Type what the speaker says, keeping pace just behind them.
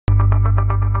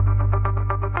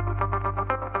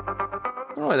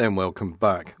Right then, welcome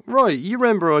back. Right, you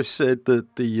remember I said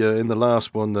that in the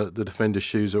last one that the Defender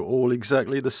shoes are all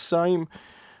exactly the same,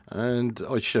 and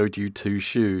I showed you two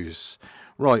shoes.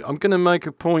 Right, I'm going to make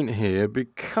a point here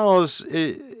because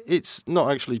it's not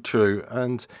actually true,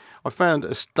 and I found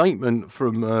a statement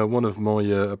from one of my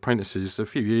apprentices a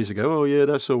few years ago. Oh yeah,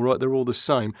 that's all right, they're all the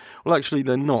same. Well, actually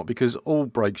they're not, because all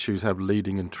brake shoes have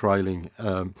leading and trailing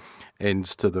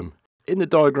ends to them. In the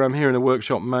diagram here in the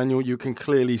workshop manual, you can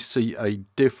clearly see a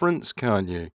difference, can't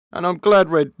you? And I'm glad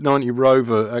Red 90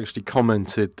 Rover actually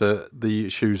commented that the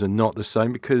shoes are not the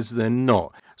same, because they're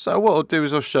not. So what I'll do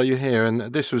is I'll show you here, and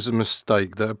this was a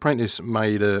mistake that apprentice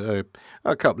made a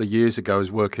couple of years ago. He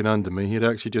was working under me. He'd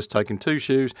actually just taken two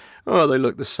shoes, oh they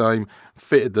look the same,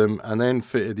 fitted them, and then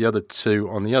fitted the other two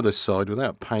on the other side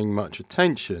without paying much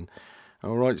attention.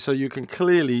 Alright, so you can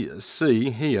clearly see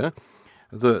here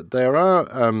that there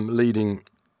are leading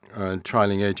and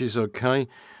trailing edges, okay,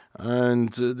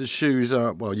 and the shoes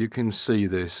are, well, you can see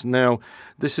this. Now,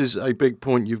 this is a big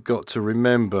point you've got to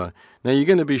remember. Now, you're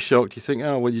going to be shocked. You think,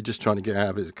 oh, well, you're just trying to get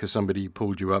out of it because somebody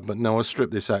pulled you up. But no, I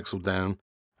stripped this axle down,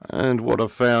 and what I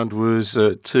found was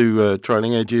two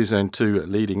trailing edges and two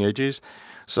leading edges.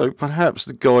 So perhaps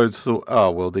the guy had thought,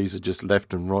 oh, well, these are just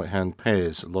left and right hand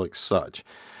pairs, like such.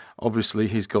 Obviously,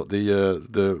 he's got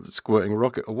the Squirting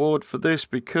Rocket Award for this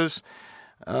because,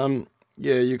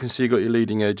 yeah, you can see you've got your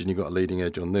leading edge and you've got a leading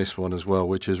edge on this one as well,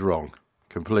 which is wrong.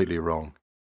 Completely wrong.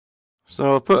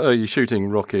 So I'll put a shooting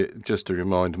rocket just to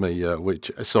remind me which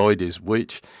side is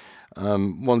which.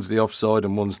 One's the offside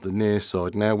and one's the near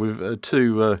side. Now, with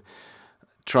two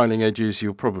trailing edges,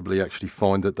 you'll probably actually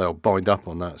find that they'll bind up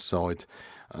on that side.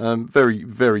 Very,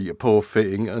 very poor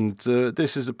fitting, and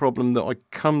this is a problem that I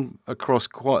come across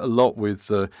quite a lot with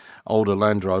older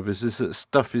Land Rovers, is that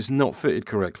stuff is not fitted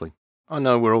correctly. I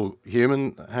know we're all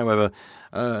human, however,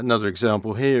 another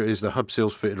example here is the hub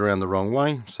seal's fitted around the wrong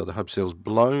way, so the hub seal's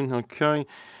blown, okay.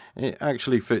 It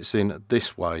actually fits in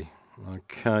this way,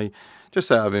 okay,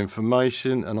 just out of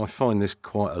information, and I find this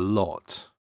quite a lot.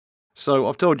 So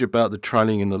I've told you about the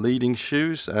trailing and the leading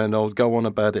shoes, and I'll go on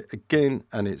about it again,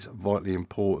 and it's vitally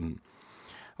important.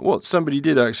 What somebody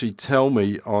did actually tell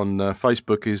me on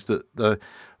Facebook is that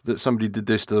that somebody did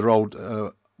this to their old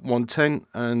 110,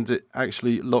 and it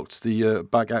actually locked the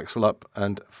back axle up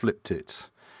and flipped it.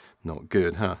 Not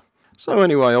good, huh? So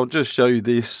anyway, I'll just show you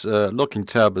this locking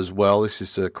tab as well. This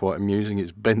is quite amusing.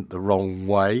 It's bent the wrong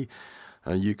way.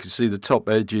 You can see the top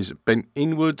edge is bent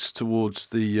inwards towards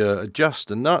the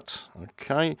adjuster nut,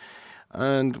 okay,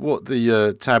 and what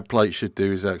the tab plate should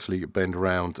do is actually bend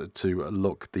around to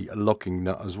lock the locking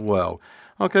nut as well.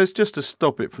 Okay, it's just to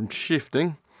stop it from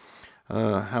shifting.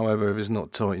 However, if it's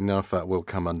not tight enough, that will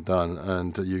come undone,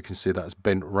 and you can see that's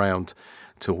bent round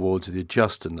towards the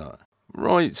adjuster nut.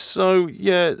 Right, so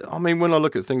yeah, I mean, when I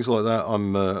look at things like that,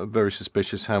 I'm very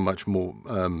suspicious how much more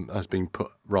has been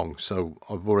put wrong. So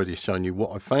I've already shown you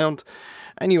what I found.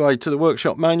 Anyway, to the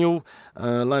workshop manual,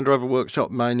 Land Rover workshop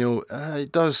manual,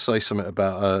 it does say something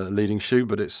about a leading shoe,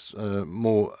 but it's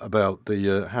more about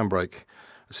the handbrake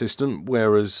system,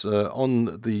 whereas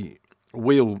on the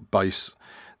wheelbase,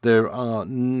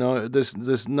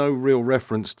 there's no real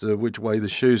reference to which way the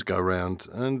shoes go round.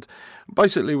 And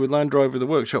basically with Land Rover, the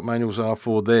workshop manuals are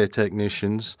for their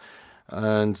technicians,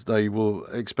 and they will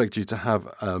expect you to have,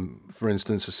 for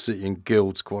instance, a City and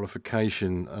Guilds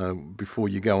qualification before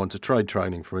you go on to trade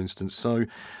training, for instance. So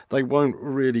they won't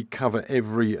really cover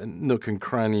every nook and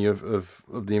cranny of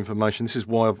the information. This is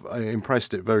why I've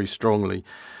impressed it very strongly.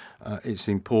 It's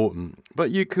important.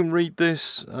 But you can read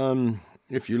this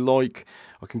if you like.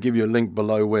 I can give you a link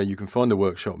below where you can find the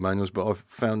workshop manuals, but I've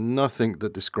found nothing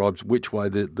that describes which way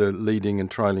the leading and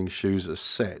trailing shoes are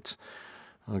set.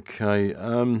 Okay,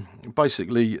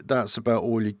 basically that's about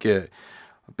all you get.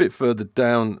 A bit further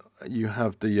down you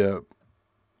have the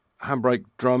handbrake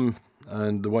drum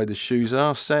and the way the shoes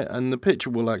are set, and the picture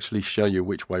will actually show you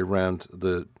which way round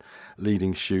the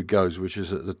leading shoe goes, which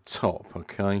is at the top,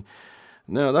 okay.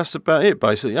 Now that's about it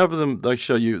basically. Other than they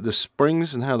show you the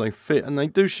springs and how they fit, and they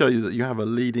do show you that you have a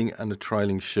leading and a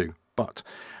trailing shoe. But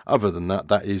other than that,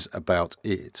 that is about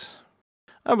it.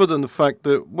 Other than the fact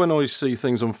that when I see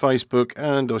things on Facebook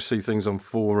and I see things on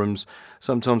forums,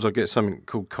 sometimes I get something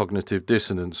called cognitive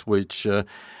dissonance, which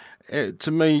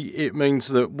to me it means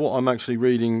that what I'm actually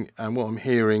reading and what I'm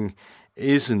hearing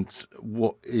isn't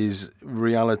what is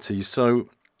reality. So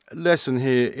lesson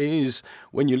here is,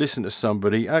 when you listen to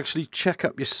somebody, actually check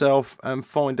up yourself and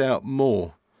find out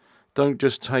more. Don't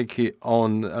just take it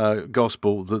on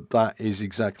gospel that is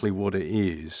exactly what it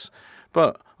is.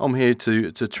 But I'm here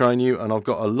to train you, and I've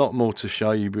got a lot more to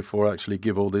show you before I actually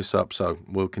give all this up, so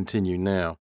we'll continue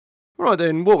now. Right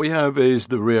then, what we have is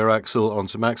the rear axle on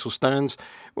some axle stands.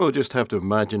 We'll just have to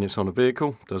imagine it's on a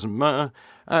vehicle, doesn't matter.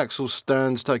 Axle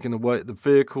stands taking the weight of the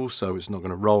vehicle, so it's not going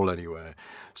to roll anywhere.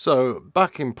 So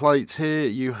backing plates here,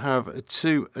 you have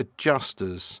two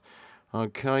adjusters.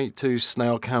 Okay, two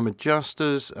snail cam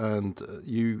adjusters, and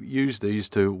you use these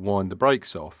to wind the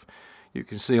brakes off. You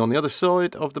can see on the other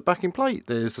side of the backing plate,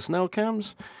 there's the snail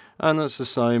cams, and that's the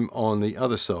same on the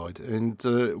other side. And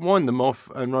wind them off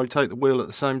and rotate the wheel at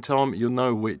the same time, you'll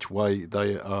know which way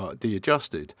they are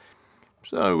de-adjusted.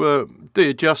 So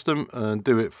de-adjust them and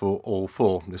do it for all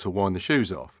four. This will wind the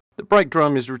shoes off. The brake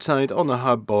drum is retained on the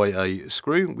hub by a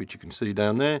screw, which you can see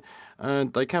down there,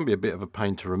 and they can be a bit of a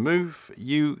pain to remove.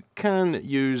 You can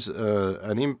use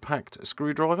an impact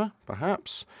screwdriver,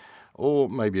 perhaps, or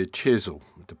maybe a chisel,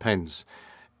 it depends.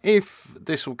 If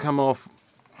this will come off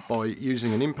by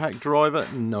using an impact driver,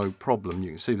 no problem.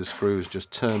 You can see the screw is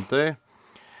just turned there.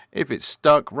 If it's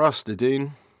stuck, rusted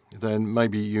in, then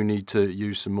maybe you need to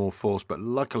use some more force, but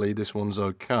luckily this one's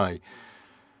okay.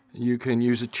 You can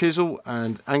use a chisel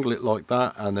and angle it like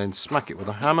that and then smack it with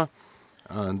a hammer,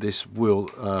 and this will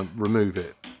remove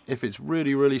it. If it's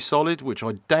really solid, which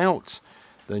I doubt,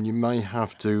 then you may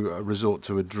have to resort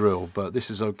to a drill, but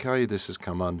this is okay, this has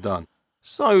come undone.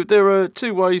 So there are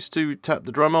two ways to tap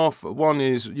the drum off. One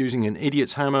is using an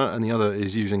idiot's hammer and the other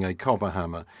is using a copper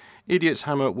hammer. Idiot's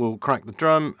hammer will crack the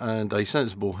drum, and a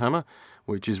sensible hammer,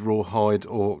 which is rawhide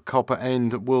or copper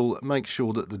end, will make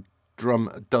sure that the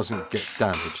drum doesn't get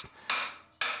damaged.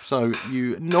 So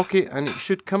you knock it and it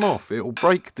should come off. It will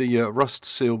break the rust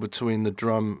seal between the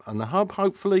drum and the hub,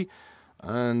 hopefully,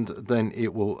 and then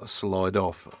it will slide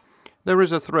off. There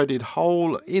is a threaded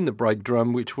hole in the brake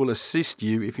drum which will assist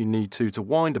you if you need to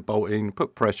wind a bolt in,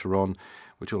 put pressure on,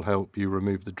 which will help you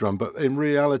remove the drum. But in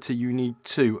reality you need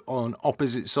two on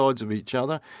opposite sides of each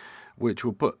other, which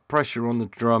will put pressure on the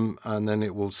drum and then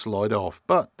it will slide off.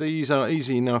 But these are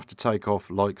easy enough to take off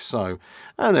like so.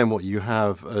 And then what you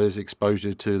have is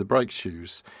exposure to the brake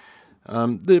shoes.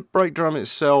 The brake drum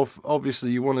itself,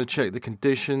 obviously you want to check the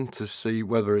condition to see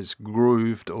whether it's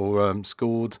grooved or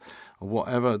scored or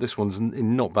whatever. This one's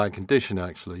in not bad condition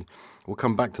actually. We'll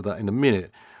come back to that in a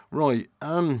minute. Right,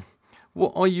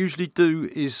 what I usually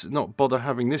do is not bother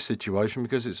having this situation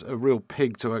because it's a real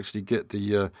pig to actually get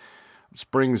the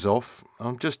springs off.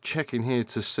 I'm just checking here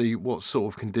to see what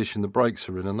sort of condition the brakes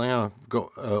are in, and they have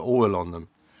got oil on them.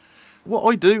 What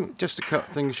I do, just to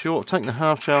cut things short, take the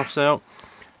half shafts out,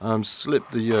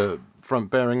 slip the front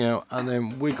bearing out, and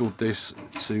then wiggle this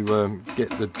to get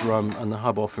the drum and the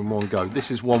hub off in one go.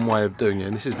 This is one way of doing it,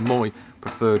 and this is my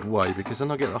preferred way because then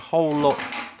I get the whole lot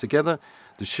together.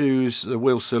 The shoes, the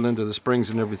wheel cylinder, the springs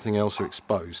and everything else are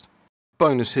exposed.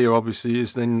 Bonus here obviously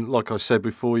is then, like I said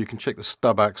before, you can check the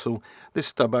stub axle. This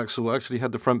stub axle actually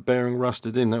had the front bearing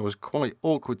rusted in. That was quite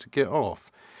awkward to get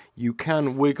off. You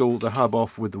can wiggle the hub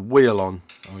off with the wheel on.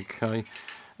 Okay.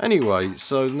 Anyway,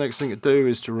 so the next thing to do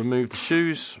is to remove the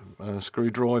shoes,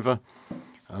 screwdriver,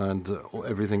 and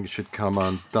everything should come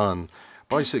undone.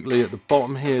 Basically at the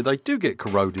bottom here they do get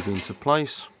corroded into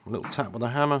place. A little tap with a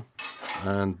hammer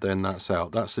and then that's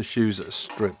out. That's the shoes that are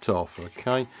stripped off.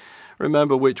 Okay.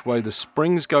 Remember which way the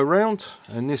springs go round.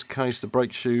 In this case the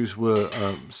brake shoes were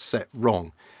set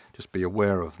wrong. Just be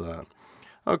aware of that.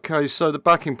 Okay, so the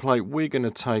backing plate we're going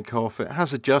to take off. It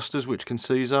has adjusters which can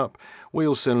seize up,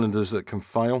 wheel cylinders that can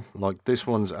fail, like this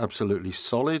one's absolutely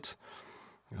solid.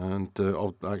 And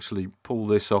I'll actually pull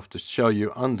this off to show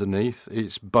you underneath.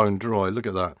 It's bone dry, look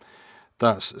at that.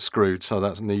 That's screwed, so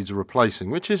that needs replacing,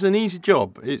 which is an easy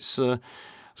job. It's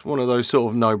one of those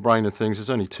sort of no-brainer things. There's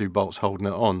only 2 bolts holding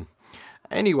it on.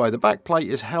 Anyway, the back plate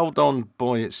is held on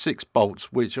by 6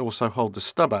 bolts, which also hold the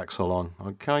stub axle on.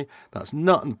 Okay, that's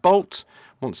nut and bolt.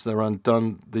 Once they're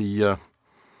undone, the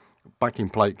backing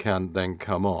plate can then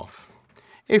come off.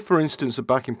 If, for instance, the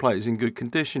backing plate is in good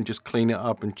condition, just clean it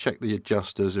up and check the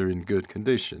adjusters are in good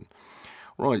condition.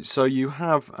 Right, so you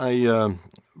have a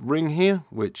ring here,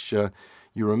 which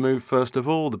you remove first of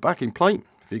all. The backing plate,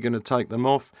 if you're going to take them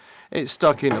off, it's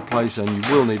stuck into place and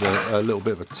you will need a little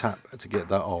bit of a tap to get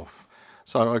that off.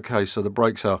 So, okay, so the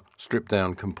brakes are stripped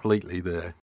down completely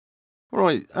there.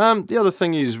 Right, the other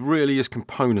thing is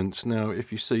components. Now,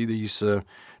 if you see these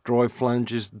drive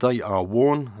flanges, they are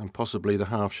worn, and possibly the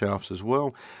half shafts as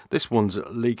well. This one's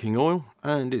leaking oil,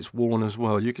 and it's worn as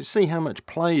well. You can see how much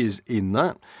play is in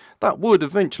that. That would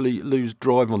eventually lose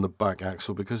drive on the back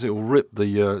axle because it will rip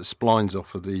the splines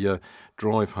off of the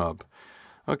drive hub.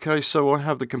 Okay, so I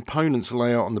have the components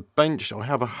layout on the bench. I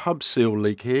have a hub seal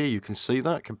leak here, you can see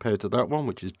that compared to that one,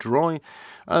 which is dry.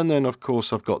 And then of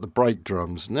course I've got the brake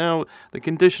drums. Now the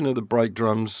condition of the brake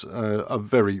drums are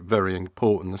very, very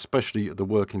important, especially the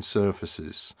working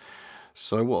surfaces.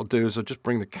 So what I'll do is I'll just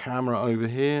bring the camera over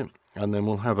here and then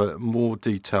we'll have a more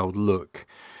detailed look.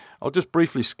 I'll just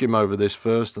briefly skim over this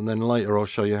first, and then later I'll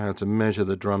show you how to measure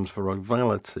the drums for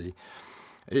ovality.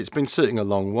 It's been sitting a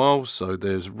long while, so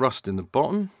there's rust in the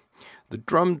bottom. The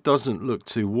drum doesn't look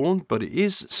too worn, but it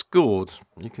is scored.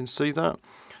 You can see that.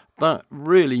 That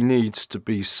really needs to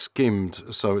be skimmed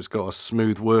so it's got a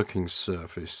smooth working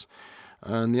surface.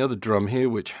 And the other drum here,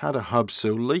 which had a hub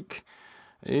seal leak,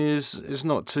 is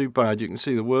not too bad. You can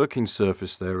see the working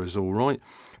surface there is all right.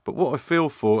 But what I feel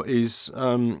for is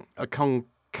a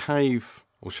concave,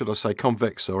 or should I say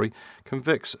convex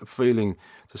feeling,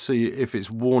 to see if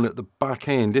it's worn at the back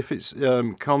end. If it's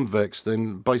convex,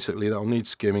 then basically that'll need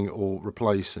skimming or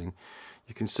replacing.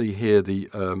 You can see here the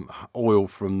oil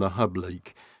from the hub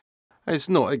leak. It's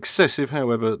not excessive,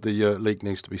 however, the leak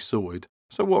needs to be sorted.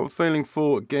 So what I'm feeling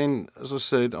for, again, as I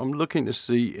said, I'm looking to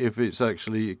see if it's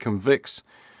actually convex,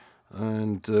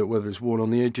 and whether it's worn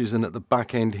on the edges and at the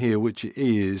back end here, which it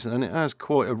is, and it has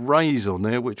quite a raise on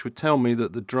there, which would tell me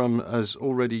that the drum has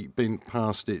already been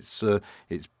past its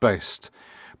best.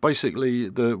 Basically,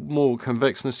 the more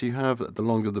convexness you have, the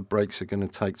longer the brakes are going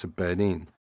to take to bed in.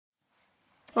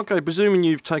 Okay, presuming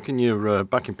you've taken your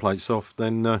backing plates off,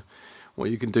 then what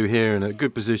you can do here in a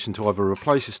good position to either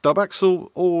replace your stub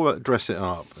axle or dress it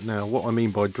up. Now what I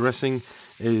mean by dressing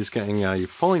is getting a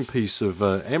fine piece of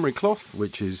emery cloth,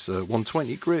 which is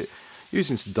 120 grit,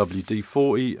 using some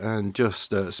WD-40 and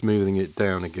just smoothing it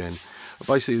down again.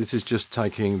 Basically this is just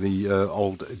taking the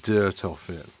old dirt off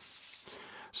it.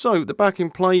 So the backing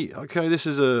plate, okay, this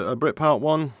is a Brit Part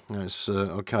 1. It's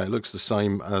okay, it looks the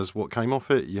same as what came off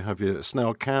it. You have your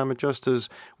snell cam adjusters,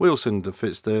 wheel cylinder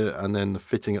fits there, and then the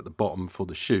fitting at the bottom for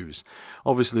the shoes.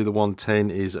 Obviously the 110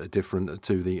 is different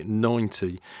to the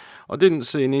 90. I didn't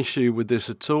see an issue with this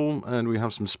at all, and we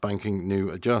have some spanking new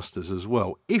adjusters as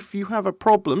well. If you have a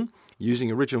problem using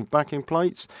original backing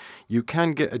plates, you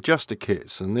can get adjuster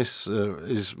kits, and this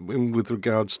is with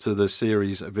regards to the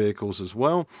series vehicles as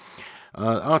well.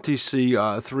 RTC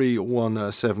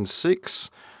 3176,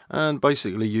 and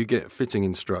basically you get fitting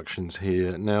instructions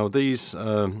here. Now these,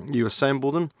 you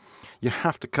assemble them. You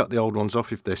have to cut the old ones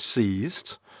off if they're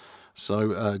seized.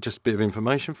 So just a bit of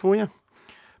information for you.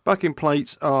 Backing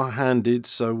plates are handed,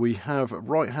 so we have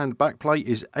right hand back plate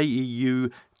is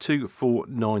AEU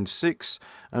 2496,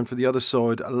 and for the other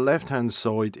side, left hand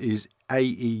side is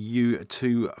AEU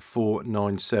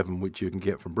 2497, which you can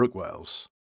get from Brookwell's.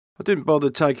 I didn't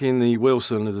bother taking the wheel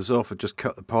cylinders off, I just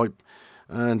cut the pipe,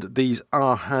 and these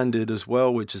are handed as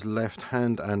well, which is left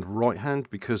hand and right hand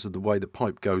because of the way the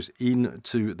pipe goes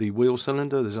into the wheel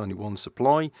cylinder. There's only one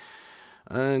supply,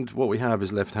 and what we have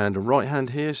is left hand and right hand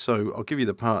here. So I'll give you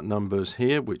the part numbers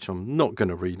here, which I'm not going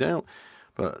to read out,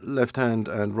 but left hand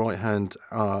and right hand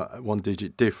are 1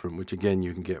 digit different, which again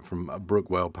you can get from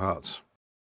Brookwell parts.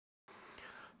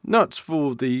 Nuts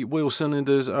for the wheel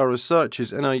cylinders are as such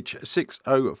as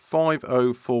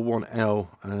NH605041L,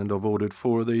 and I've ordered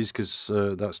 4 of these because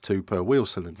that's 2 per wheel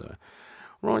cylinder.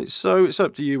 Right, so it's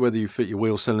up to you whether you fit your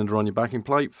wheel cylinder on your backing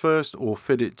plate first or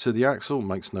fit it to the axle,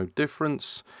 makes no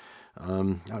difference.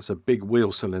 That's a big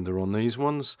wheel cylinder on these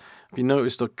ones. If you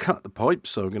noticed, I cut the pipe,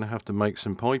 so I'm going to have to make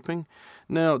some piping.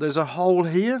 Now there's a hole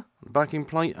here, backing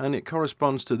plate, and it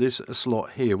corresponds to this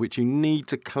slot here, which you need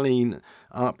to clean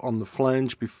up on the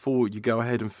flange before you go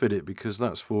ahead and fit it, because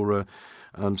that's for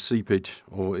seepage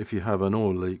or if you have an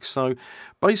oil leak. So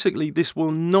basically this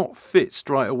will not fit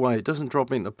straight away, it doesn't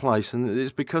drop into place, and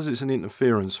it's because it's an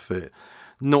interference fit,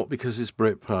 not because it's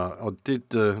Brit part. I did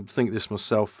think this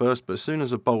myself first, but as soon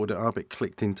as I bolted it up, it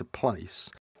clicked into place.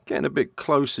 Getting a bit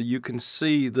closer, you can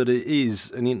see that it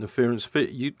is an interference fit.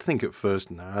 You'd think at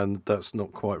first, nah, that's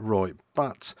not quite right,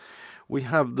 but we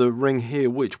have the ring here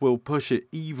which will push it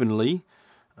evenly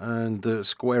and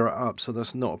square it up, so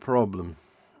that's not a problem.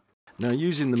 Now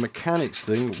using the mechanics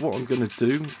thing, what I'm going to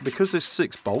do, because there's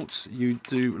 6 bolts, you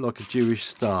do like a Jewish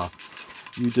star.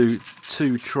 You do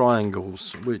 2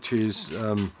 triangles, which is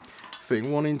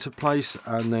fitting one into place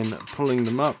and then pulling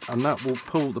them up, and that will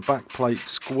pull the back plate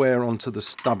square onto the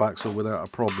stub axle without a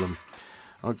problem.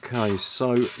 Okay,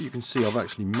 so you can see I've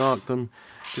actually marked them.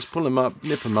 Just pull them up,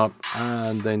 nip them up,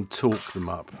 and then torque them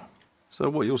up. So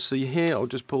what you'll see here, I'll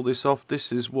just pull this off.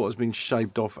 This is what has been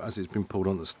shaved off as it's been pulled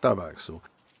on the stub axle.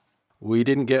 We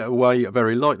didn't get away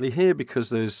very lightly here because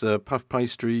there's puff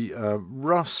pastry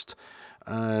rust,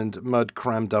 and mud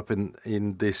crammed up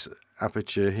in this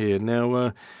aperture here.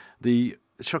 Now the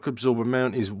shock absorber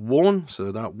mount is worn,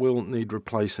 so that will need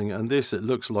replacing, and this, it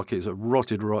looks like it's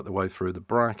rotted right the way through the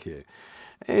bracket.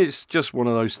 It's just one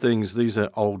of those things. These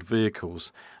are old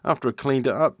vehicles. After I cleaned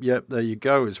it up, yep, there you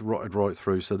go, it's rotted right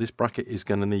through, so this bracket is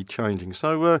going to need changing.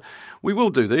 So we will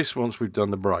do this once we've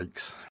done the brakes.